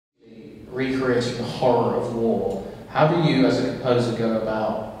recreating the horror of war. How do you, as a composer, go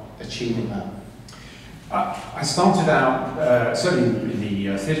about achieving that? I started out, certainly in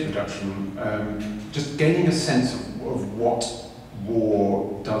the theatre production, just gaining a sense of what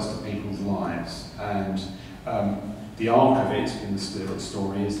war does to people's lives. And the arc of it in the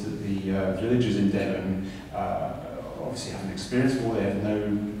story is that the villagers in Devon obviously haven't experienced war, they have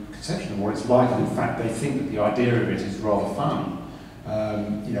no conception of what it's like, and in fact they think that the idea of it is rather fun,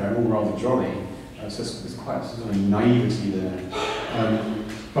 you know, and all rather jolly. So there's quite sort of a naivety there.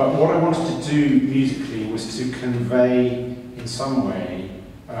 But what I wanted to do musically was to convey, in some way,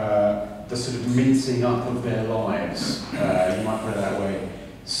 the sort of mincing up of their lives, you might put it that way.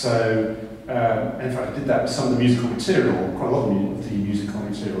 So, in fact, I did that with some of the musical material, quite a lot of the musical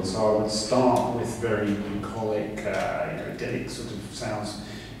material. So I would start with very bucolic, idyllic sort of sounds,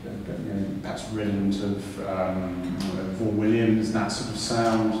 perhaps redolent of Vaughan Williams and that sort of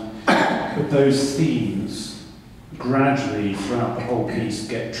sound. But those themes gradually throughout the whole piece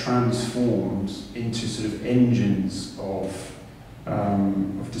get transformed into sort of engines of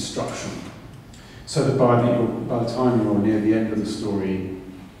destruction. So that by the time you're near the end of the story,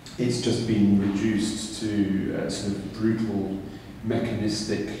 it's just been reduced to a sort of brutal,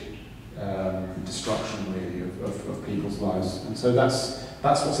 mechanistic destruction, really, of people's lives. And so that's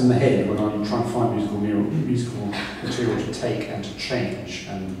what's in the head when I'm trying to find musical material to take and to change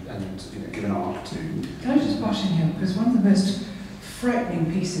and give an arc to. Can I just butt in here? Because one of the most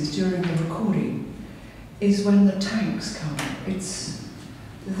frightening pieces during the recording is when the tanks come. It's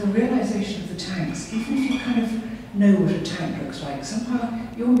the realisation of the tanks. Even if you kind of know what a tank looks like, somehow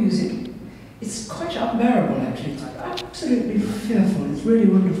your music, it's quite unbearable actually. It's absolutely fearful. It's really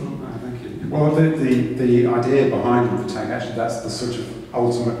wonderful. Oh, thank you. Well, the idea behind the tank, actually, that's the sort of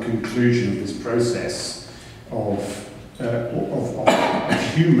ultimate conclusion of this process of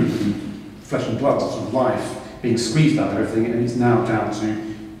human flesh and blood sort of life being squeezed out of everything, and it's now down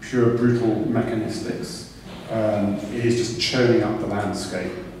to pure brutal mechanistics. It is just churning up the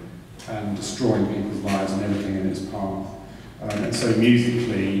landscape and destroying people's lives and everything in its path. And so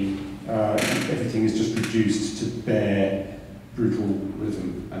musically, everything is just reduced to bare, brutal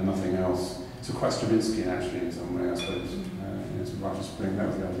rhythm and nothing else. So quite Stravinsky, actually, in some way, I suppose. It's a writer's spring, that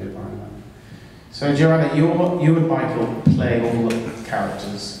was the idea behind that. So Joanna, you and Michael play all the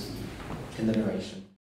characters in the narration.